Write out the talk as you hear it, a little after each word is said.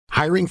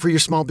Hiring for your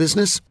small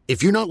business?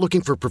 If you're not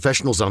looking for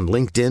professionals on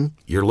LinkedIn,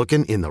 you're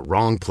looking in the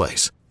wrong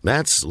place.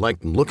 That's like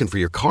looking for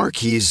your car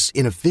keys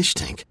in a fish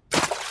tank.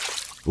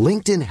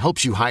 LinkedIn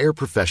helps you hire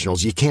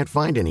professionals you can't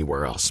find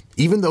anywhere else,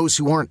 even those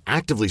who aren't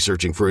actively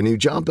searching for a new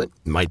job but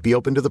might be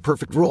open to the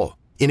perfect role.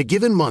 In a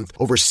given month,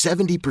 over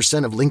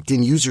 70% of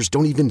LinkedIn users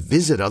don't even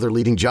visit other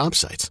leading job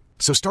sites.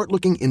 So start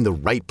looking in the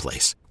right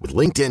place. With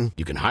LinkedIn,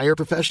 you can hire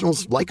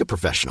professionals like a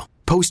professional.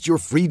 Post your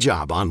free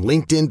job on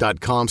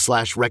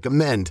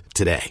linkedin.com/recommend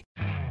today.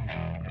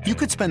 You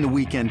could spend the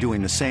weekend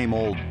doing the same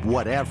old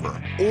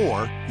whatever,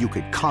 or you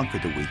could conquer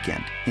the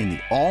weekend in the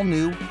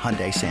all-new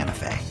Hyundai Santa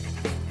Fe.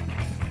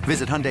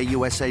 Visit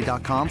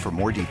HyundaiUSA.com for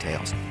more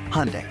details.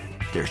 Hyundai,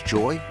 there's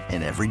joy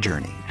in every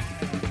journey.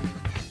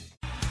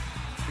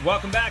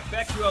 Welcome back.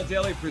 BetQL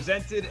Daily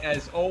presented,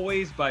 as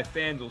always, by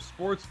FanDuel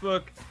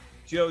Sportsbook.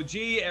 Joe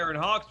G, Aaron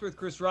Hawksworth,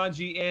 Chris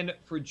Ranji in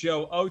for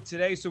Joe O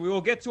today. So we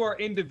will get to our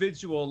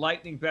individual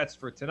lightning bets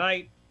for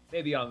tonight.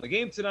 Maybe on the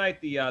game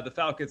tonight, the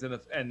Falcons and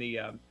the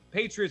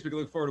Patriots. We can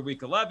look forward to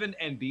Week 11,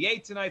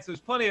 NBA tonight. So there's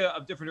plenty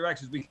of different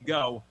directions we can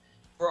go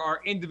for our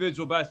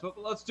individual bets. But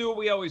let's do what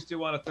we always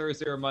do on a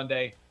Thursday or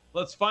Monday.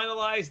 Let's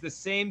finalize the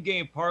same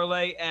game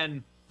parlay.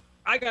 And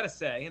I got to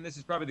say, and this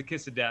is probably the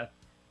kiss of death,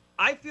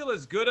 I feel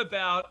as good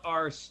about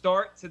our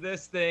start to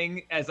this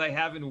thing as I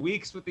have in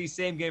weeks with these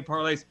same game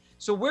parlays.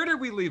 So where did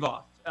we leave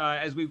off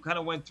as we kind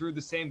of went through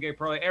the same game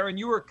parlay? Aaron,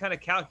 you were kind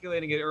of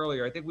calculating it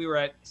earlier. I think we were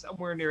at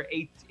somewhere near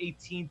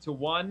 18 to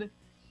 1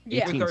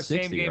 with our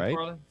same game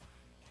parlay.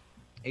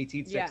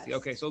 1860. Yes.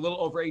 Okay, so a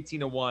little over 18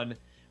 to 1.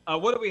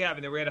 What do we have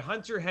in there? We had a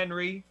Hunter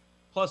Henry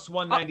plus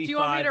 195. Do you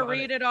want me to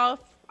read it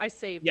off? I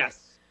saved it.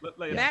 Yes.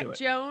 Mac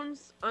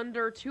Jones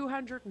under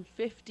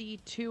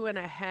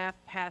 252.5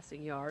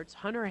 passing yards.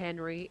 Hunter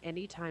Henry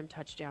anytime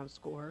touchdown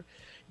score.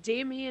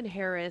 Damian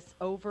Harris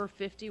over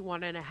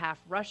 51.5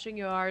 rushing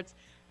yards.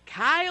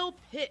 Kyle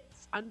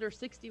Pitts under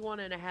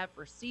 61.5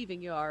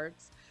 receiving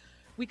yards.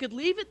 We could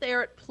leave it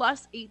there at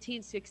plus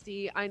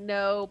 1860. I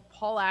know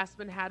Paul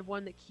Aspen had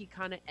one that he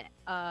kind of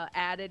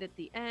added at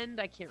the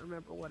end. I can't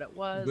remember what it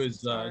was. It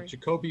was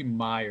Jacoby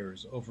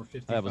Myers over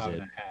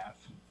 55.5.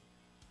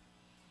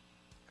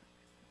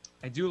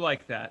 I do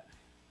like that.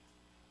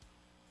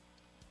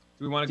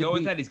 Do we want to go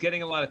with that? He's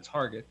getting a lot of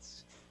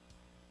targets.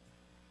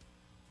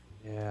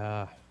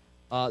 Yeah.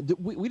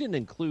 We didn't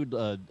include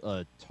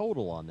a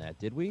total on that,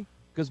 did we?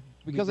 Because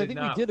I think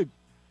we did. Do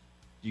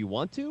you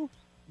want to?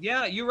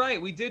 Yeah, you're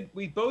right. We did.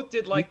 We both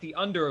did like the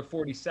under of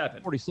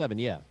 47. 47,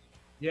 yeah.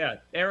 Yeah.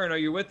 Aaron, are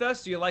you with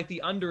us? Do you like the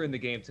under in the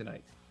game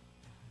tonight?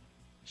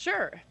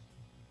 Sure.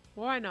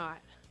 Why not?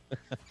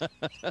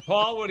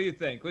 Paul, what do you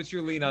think? What's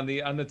your lean on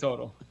the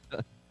total?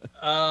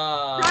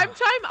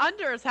 Primetime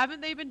unders.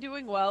 Haven't they been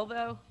doing well,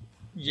 though?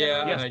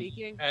 Yeah,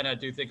 and I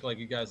do think, like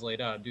you guys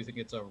laid out, I do think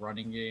it's a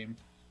running game,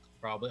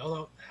 probably.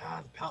 Although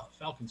the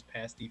Falcons'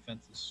 pass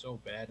defense is so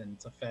bad, and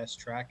it's a fast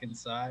track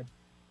inside.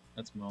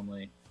 That's my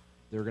only.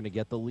 They're going to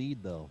get the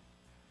lead, though.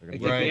 They're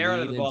going to get the air out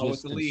of the ball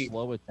with the lead.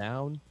 Slow it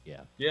down.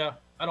 Yeah. Yeah,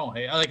 I don't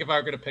hate. I like if I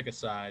were going to pick a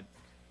side,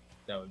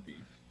 that would be.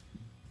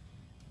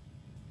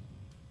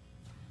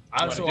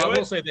 I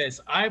will say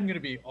this: I'm going to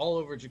be all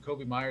over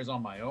Jacoby Myers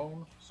on my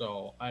own,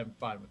 so I'm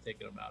fine with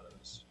taking him out of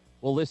this.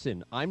 Well,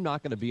 listen, I'm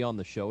not going to be on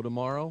the show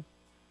tomorrow,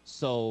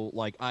 so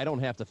I don't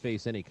have to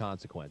face any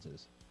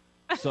consequences.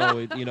 So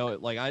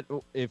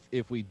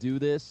if we do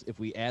this, if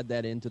we add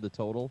that into the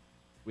total,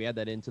 we add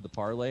that into the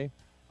parlay,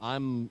 I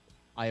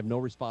have no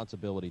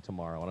responsibility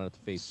tomorrow. I don't have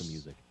to face the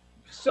music.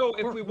 So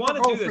if we want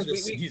to do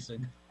this,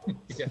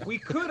 yeah. We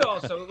could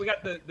also. We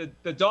got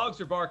the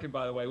dogs are barking,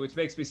 by the way, which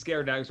makes me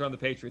scared now because we're on the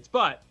Patriots.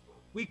 But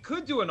we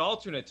could do an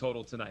alternate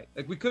total tonight.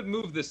 We could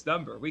move this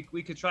number. We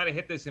could try to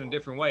hit this in a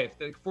different way. If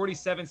the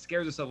 47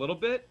 scares us a little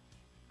bit,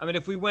 I mean,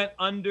 if we went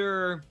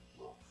under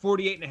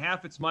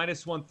 48.5, it's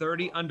minus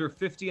 130. Under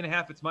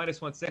 50.5, it's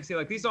minus 160.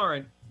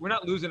 We're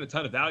not losing a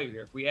ton of value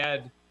here if we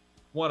add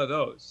one of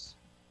those.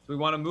 Do we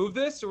want to move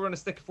this, or we're going to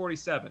stick at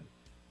 47?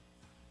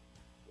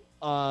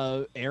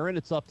 Aaron,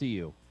 it's up to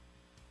you.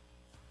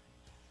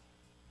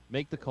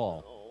 Make the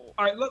call.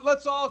 All right,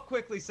 let's all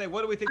quickly say,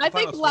 what do we think? I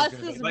think less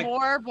is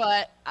more,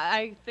 but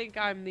I think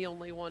I'm the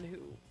only one who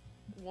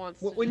wants.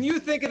 When you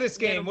think of this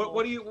game,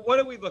 what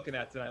are we looking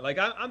at tonight?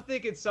 I'm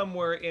thinking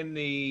somewhere in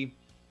the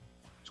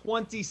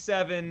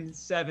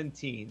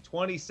 27-17,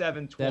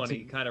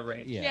 27-20 kind of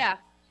range. Yeah.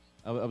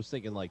 I was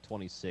thinking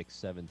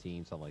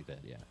 26-17, something like that.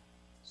 Yeah.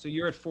 So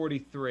you're at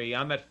 43.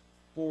 I'm at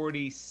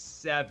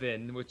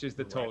 47, which is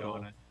the total.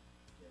 Right on it.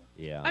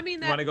 Yeah. I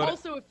mean, that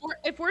also,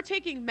 if we're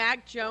taking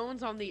Mac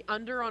Jones on the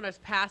under on his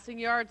passing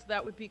yards,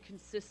 that would be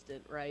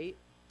consistent, right?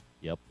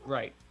 Yep.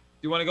 Right.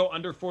 Do you want to go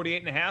under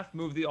 48.5?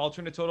 Move the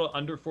alternate total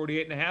under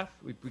 48.5?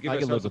 We give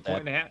ourselves a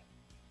point and a half.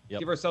 Yep.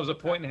 Give ourselves a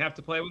point and a half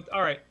to play with.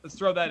 All right, let's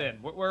throw that in.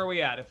 Where are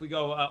we at? If we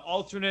go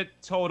alternate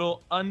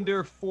total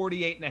under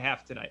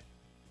 48.5 tonight.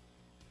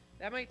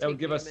 That might take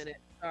me a minute.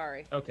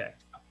 Sorry. Okay.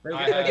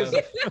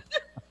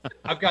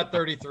 I've got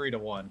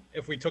 33-1.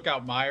 If we took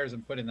out Myers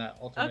and put in that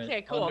alternate.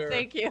 Okay, cool.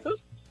 Thank you.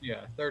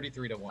 Yeah,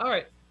 33-1. All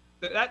right,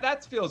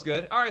 that feels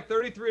good. All right,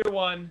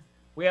 33-1.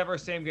 we have our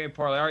same game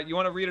parlay. All right, you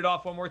want to read it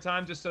off one more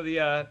time just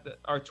so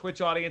our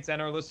Twitch audience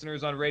and our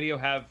listeners on radio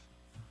have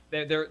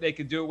they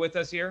could do it with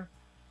us here?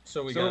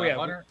 So we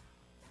got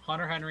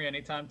Hunter Henry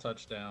anytime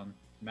touchdown.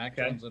 Mac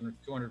Jones under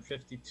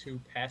 252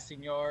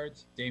 passing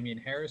yards. Damian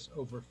Harris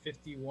over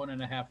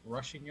 51.5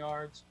 rushing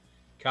yards.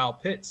 Kyle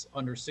Pitts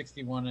under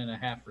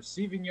 61.5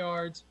 receiving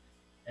yards.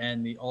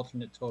 And the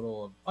alternate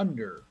total of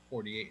under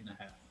 48.5.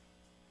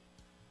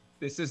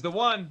 This is the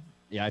one.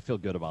 Yeah, I feel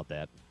good about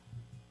that.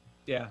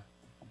 Yeah,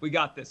 we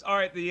got this. All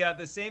right,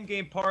 the same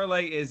game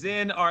parlay is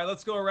in. All right,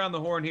 let's go around the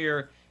horn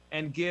here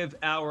and give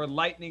our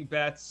lightning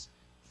bets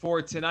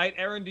for tonight.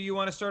 Aaron, do you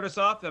want to start us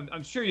off?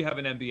 I'm sure you have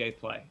an NBA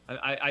play.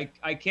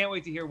 I can't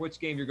wait to hear which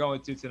game you're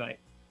going to tonight.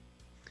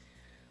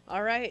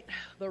 All right,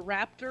 the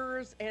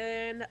Raptors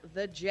and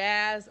the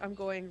Jazz. I'm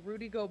going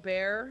Rudy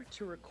Gobert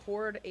to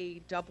record a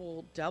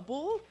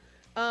double-double.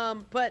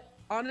 But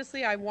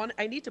honestly,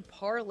 I need to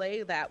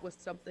parlay that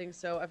with something,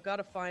 so I've got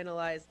to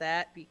finalize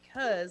that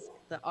because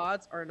the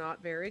odds are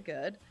not very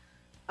good.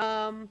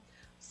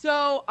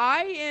 So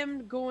I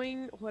am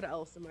going. What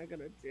else am I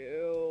gonna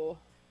do?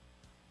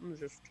 I'm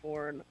just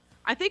torn.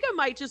 I think I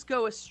might just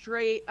go a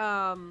straight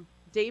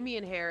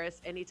Damian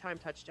Harris anytime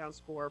touchdown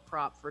score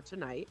prop for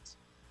tonight.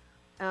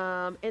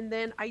 And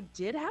then I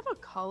did have a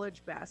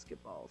college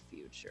basketball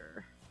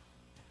future.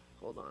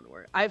 Hold on,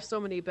 I have so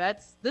many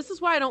bets. This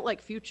is why I don't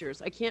like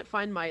futures. I can't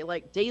find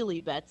my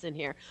daily bets in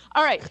here.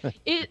 All right,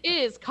 it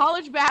is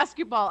college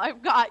basketball.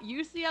 I've got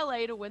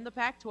UCLA to win the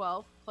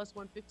Pac-12 plus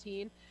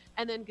 115,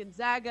 and then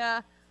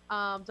Gonzaga,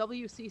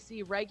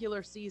 WCC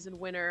regular season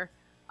winner.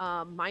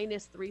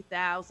 Minus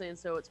 3,000,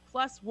 so it's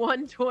plus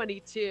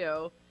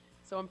 122.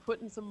 So I'm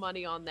putting some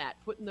money on that,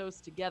 putting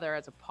those together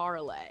as a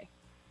parlay.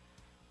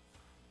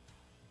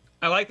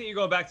 I like that you're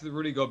going back to the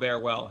Rudy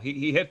Gobert well.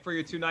 He hit for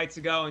you 2 nights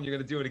ago, and you're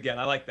going to do it again.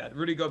 I like that.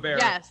 Rudy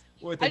Gobert. Yes.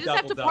 With I just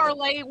have to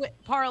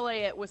parlay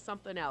it with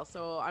something else.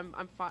 So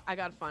I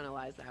got to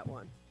finalize that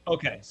one.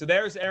 Okay, so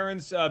there's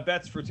Aaron's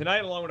bets for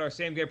tonight, along with our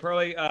same game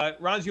parlay.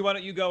 Ranji, why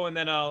don't you go, and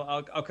then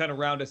I'll kind of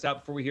round us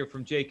out before we hear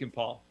from Jake and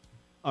Paul.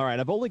 All right,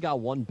 I've only got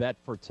one bet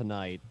for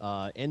tonight.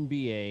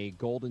 NBA,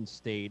 Golden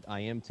State,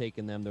 I am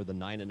taking them. They're the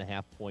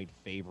 9.5-point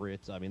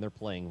favorites. I mean, they're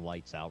playing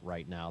lights out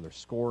right now. They're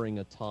scoring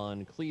a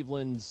ton.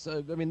 Cleveland's,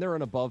 they're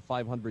an above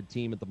 500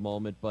 team at the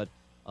moment, but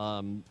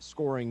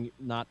scoring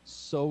not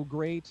so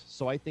great.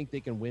 So I think they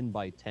can win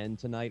by 10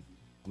 tonight.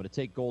 I'm going to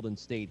take Golden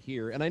State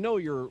here. And I know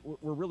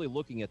we're really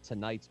looking at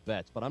tonight's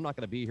bets, but I'm not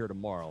going to be here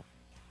tomorrow.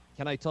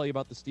 Can I tell you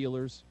about the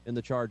Steelers and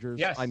the Chargers?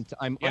 Yes.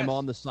 I'm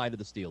on the side of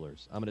the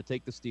Steelers. I'm going to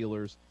take the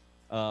Steelers.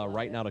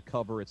 Right now to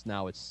cover, it's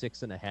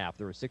 6.5.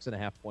 They're a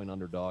 6.5-point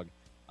underdog.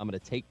 I'm going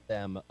to take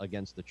them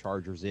against the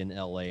Chargers in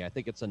LA. I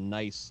think it's a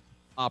nice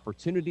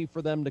opportunity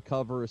for them to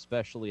cover,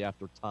 especially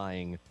after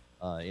tying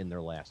in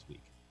their last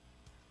week.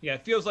 Yeah,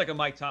 it feels like a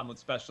Mike Tomlin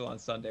special on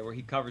Sunday where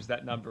he covers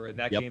that number and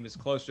that game is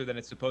closer than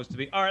it's supposed to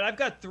be. All right, I've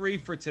got 3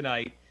 for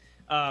tonight.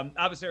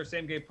 Obviously, our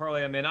same game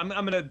parlay I'm in. I'm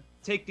going to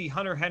take the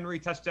Hunter Henry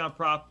touchdown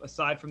prop.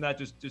 Aside from that,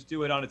 just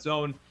do it on its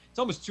own. It's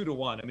almost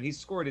 2-1. I mean, he's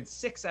scored in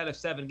 6 out of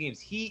 7 games.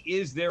 He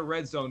is their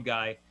red zone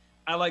guy.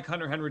 I like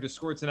Hunter Henry to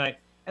score tonight.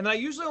 And I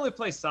usually only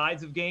play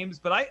sides of games,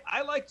 but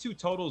I like 2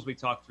 totals we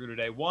talked through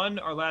today. One,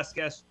 our last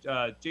guest,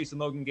 Jason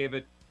Logan, gave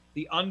it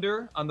the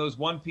under on those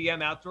 1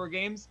 p.m. outdoor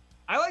games.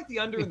 I like the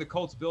under in the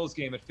Colts-Bills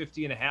game at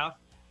 50.5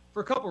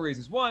 for a couple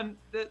reasons. One,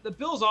 the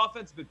Bills'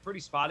 offense has been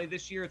pretty spotty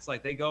this year. It's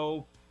like they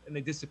go and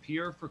they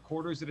disappear for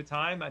quarters at a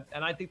time,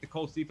 and I think the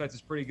Colts' defense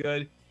is pretty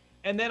good.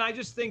 And then I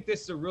just think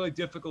this is a really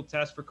difficult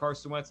test for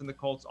Carson Wentz and the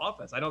Colts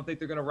offense. I don't think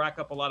they're going to rack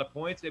up a lot of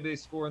points. Maybe they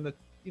score in the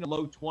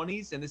low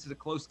 20s, and this is a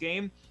close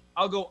game.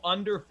 I'll go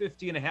under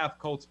 50.5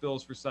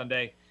 Colts-Bills for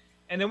Sunday.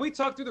 And then we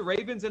talked through the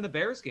Ravens and the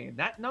Bears game.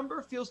 That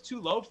number feels too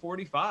low,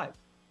 45.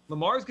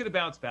 Lamar's going to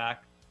bounce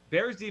back.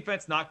 Bears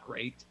defense, not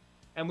great.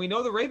 And we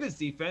know the Ravens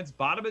defense,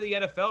 bottom of the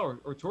NFL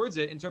or towards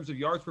it in terms of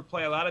yards per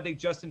play allowed. I think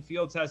Justin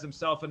Fields has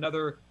himself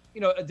another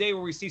a day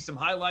where we see some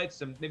highlights,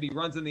 some maybe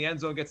runs in the end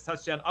zone, gets a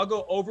touchdown. I'll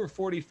go over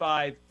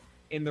 45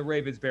 in the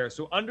Ravens-Bears.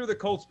 So under the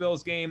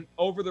Colts-Bills game,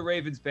 over the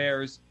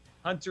Ravens-Bears,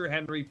 Hunter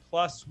Henry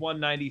plus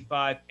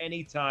 195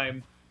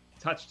 anytime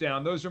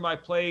touchdown. Those are my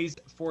plays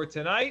for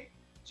tonight.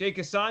 Jake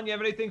Hassan, you have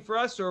anything for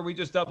us, or are we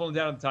just doubling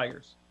down on the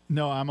Tigers?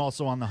 No, I'm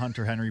also on the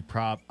Hunter Henry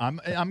prop. I'm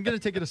going to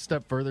take it a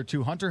step further,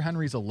 too. Hunter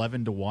Henry's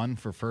 11-1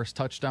 for first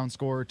touchdown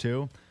scorer,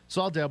 too.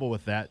 So I'll dabble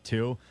with that,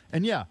 too.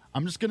 And, yeah,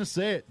 I'm just going to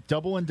say it.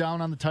 Doubling down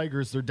on the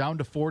Tigers. They're down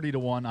to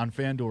 40-1 on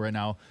FanDuel right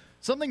now.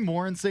 Something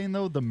more insane,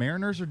 though, the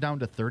Mariners are down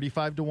to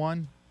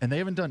 35-1, and they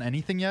haven't done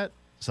anything yet.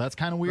 So that's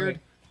kind of weird. Right.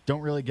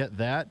 Don't really get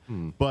that.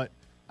 But,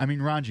 I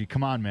mean, Ranji,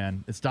 come on,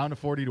 man. It's down to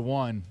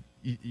 40-1.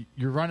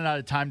 You're running out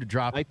of time to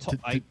drop.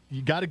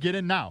 You got to get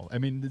in now. I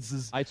mean, this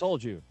is. I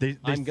told you.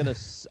 I'm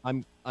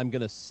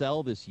gonna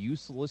sell this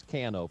useless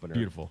can opener.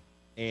 Beautiful.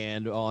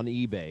 And on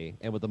eBay,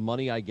 and with the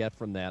money I get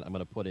from that, I'm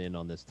gonna put in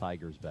on this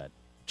Tigers bet.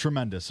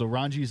 Tremendous. So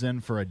Ranji's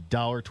in for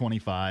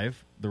 $1.25.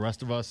 The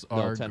rest of us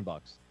are $10.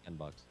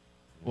 $10.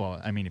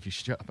 Well, I mean, if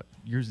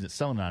you're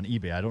selling it on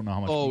eBay, I don't know how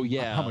much.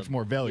 How much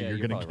more value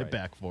you're going to get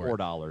back for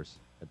 $4.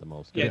 at the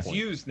most. Yeah, Good it's point.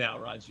 used now,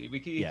 Ranji. You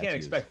Yeah, can't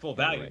it's expect used. full You're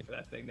value right. for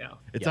that thing now.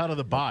 It's Yeah, out of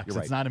the box. you're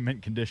right. It's not in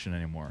mint condition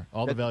anymore.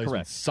 All the That's value's been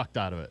correct. sucked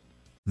out of it.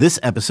 This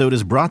episode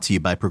is brought to you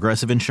by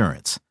Progressive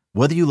Insurance.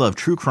 Whether you love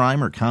true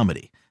crime or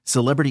comedy,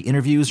 celebrity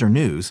interviews or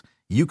news,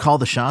 you call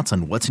the shots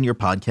on what's in your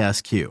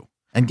podcast queue.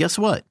 And guess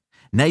what?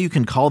 Now you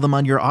can call them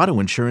on your auto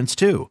insurance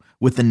too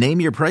with the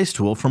Name Your Price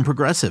tool from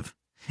Progressive.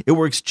 It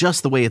works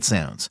just the way it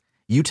sounds.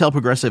 You tell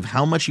Progressive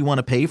how much you want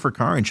to pay for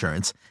car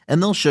insurance,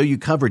 and they'll show you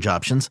coverage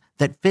options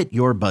that fit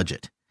your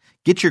budget.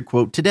 Get your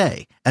quote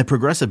today at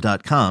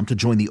Progressive.com to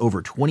join the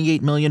over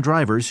 28 million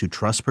drivers who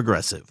trust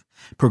Progressive.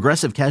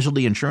 Progressive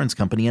Casualty Insurance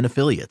Company and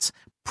Affiliates.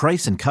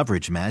 Price and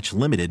coverage match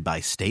limited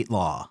by state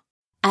law.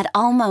 At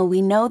Alma,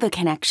 we know the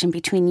connection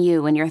between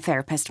you and your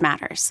therapist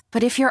matters.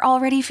 But if you're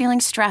already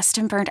feeling stressed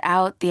and burnt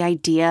out, the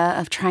idea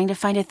of trying to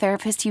find a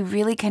therapist you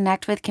really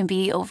connect with can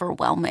be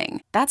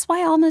overwhelming. That's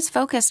why Alma's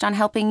focused on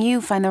helping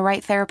you find the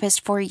right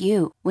therapist for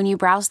you. When you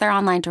browse their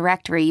online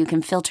directory, you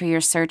can filter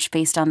your search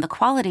based on the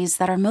qualities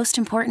that are most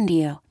important to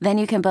you. Then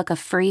you can book a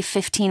free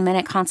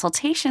 15-minute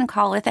consultation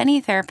call with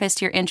any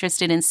therapist you're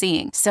interested in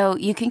seeing, so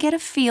you can get a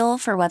feel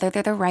for whether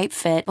they're the right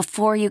fit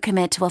before you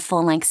commit to a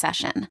full-length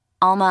session.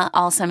 Alma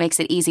also makes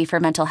it easy for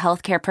mental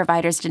health care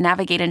providers to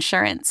navigate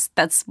insurance.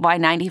 That's why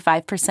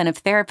 95%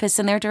 of therapists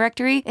in their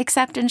directory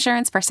accept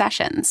insurance for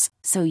sessions,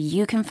 so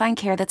you can find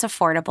care that's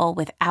affordable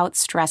without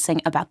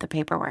stressing about the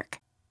paperwork.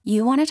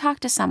 You want to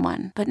talk to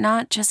someone, but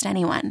not just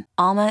anyone.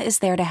 Alma is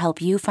there to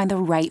help you find the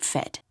right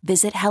fit.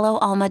 Visit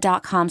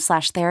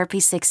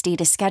helloalma.com/therapy60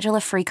 to schedule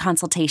a free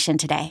consultation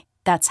today.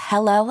 That's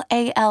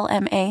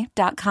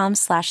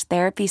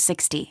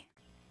helloalma.com/therapy60.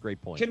 Great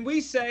point. Can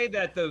we say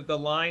that the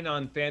line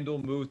on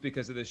FanDuel moved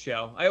because of the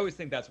show? I always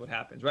think that's what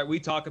happens, right? We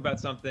talk about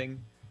something,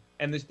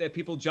 and that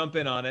people jump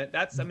in on it.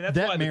 That's why That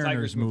the Tigers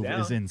Mariners move down.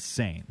 is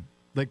insane.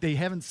 Like, they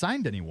haven't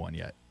signed anyone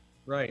yet.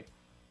 Right.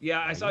 Yeah,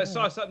 I saw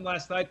something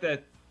last night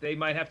that they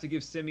might have to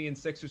give Simeon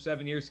 6 or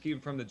 7 years to keep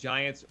him from the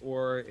Giants,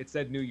 or it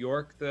said New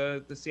York,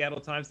 the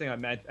Seattle Times thing. I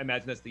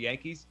imagine that's the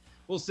Yankees.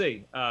 We'll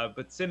see.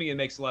 But Simeon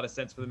makes a lot of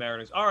sense for the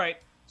Mariners. All right,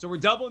 so we're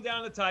doubling down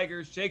on the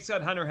Tigers. Jake's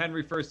got Hunter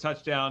Henry first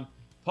touchdown.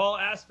 Paul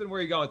Aspen, where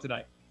are you going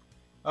tonight?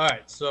 All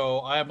right, so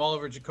I am all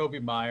over Jacoby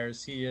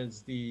Myers. He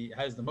has the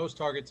most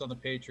targets on the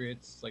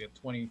Patriots, like a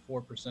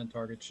 24%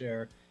 target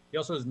share. He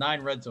also has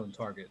 9 red zone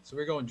targets. So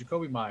we're going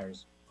Jacoby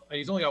Myers. And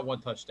he's only got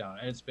 1 touchdown,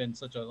 and it's been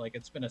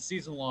it's been a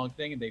season-long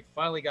thing, and they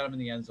finally got him in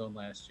the end zone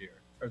last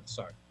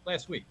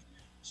week.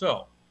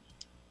 So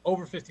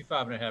over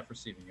 55.5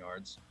 receiving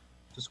yards,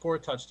 to score a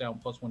touchdown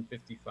plus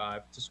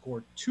 155, to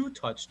score 2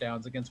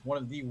 touchdowns against one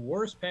of the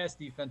worst pass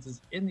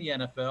defenses in the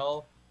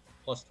NFL,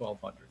 plus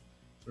 1,200.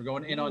 So we're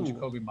going in on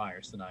Jacoby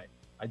Myers tonight.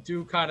 I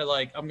do kind of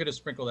I'm going to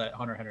sprinkle that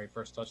Hunter Henry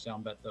first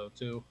touchdown bet, though,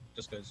 too,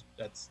 just because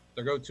that's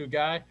their go-to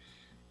guy.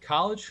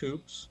 College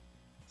hoops,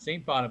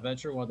 St.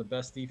 Bonaventure, one of the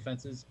best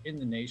defenses in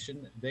the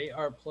nation. They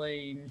are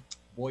playing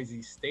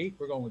Boise State.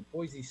 We're going with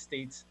Boise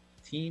State's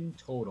team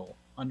total,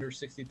 under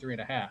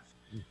 63.5.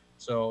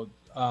 So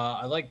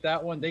I like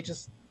that one. They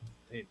don't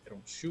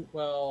shoot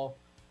well.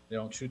 They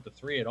don't shoot the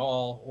 3 at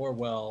all or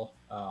well.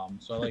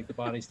 So I like the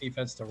Bonnie's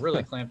defense to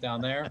really clamp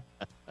down there.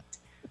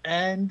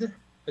 And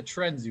the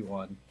trendsy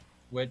one,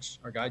 which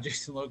our guy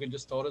Jason Logan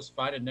just told us,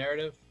 find a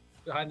narrative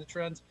behind the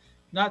trends.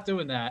 Not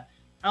doing that.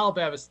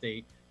 Alabama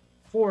State,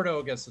 4-0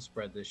 against the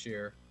spread this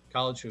year.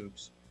 College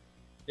hoops.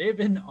 They've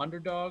been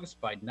underdogs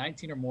by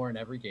 19 or more in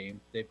every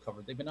game they've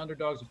covered. They've been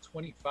underdogs of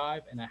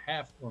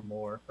 25.5 or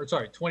more.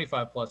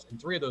 25 plus. In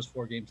 3 of those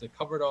 4 games, they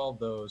covered all of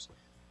those.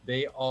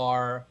 They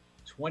are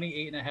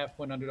 28.5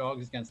 point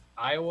underdogs against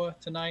Iowa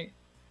tonight.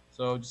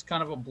 So just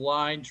kind of a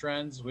blind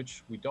trends,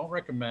 which we don't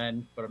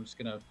recommend, but I'm just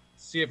going to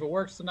see if it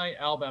works tonight.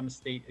 Alabama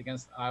State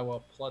against Iowa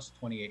plus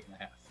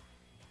 28.5.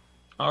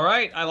 All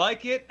right, I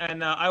like it,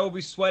 and I will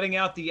be sweating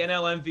out the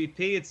NL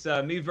MVP. It's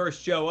me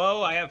versus Joe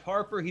O. I have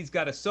Harper. He's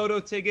got a Soto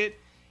ticket.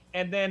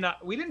 And then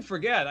we didn't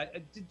forget,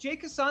 did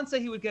Jake Hassan say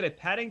he would get a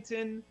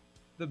Paddington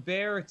the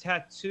Bear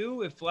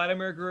tattoo if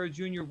Vladimir Guerrero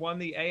Jr. won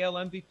the AL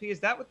MVP? Is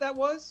that what that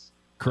was?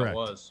 Correct. It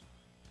was.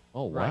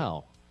 Oh,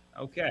 wow.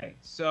 Right. Okay,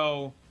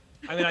 so,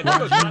 I mean, I think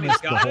Ohtani's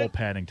missed the got whole it.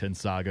 Paddington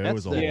saga. It That's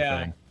was a the- whole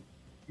Yeah. thing.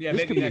 Yeah, This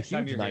maybe could be a next time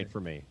huge you're night here. for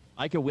me.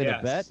 I could win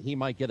Yes. a bet. He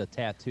might get a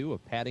tattoo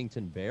of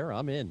Paddington Bear.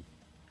 I'm in.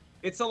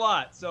 It's a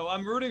lot, so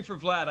I'm rooting for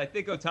Vlad. I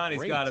think Ohtani's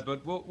Great. got it,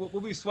 but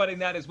we'll be sweating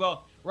that as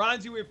well.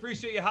 Ranji, we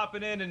appreciate you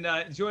hopping in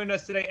and joining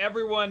us today.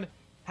 Everyone,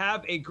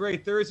 have a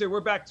great Thursday.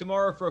 We're back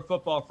tomorrow for a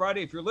Football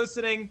Friday. If you're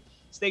listening,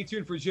 stay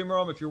tuned for Jim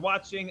Rome. If you're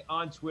watching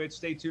on Twitch,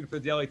 stay tuned for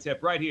the Daily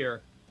Tip right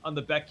here on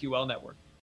the BetQL Network.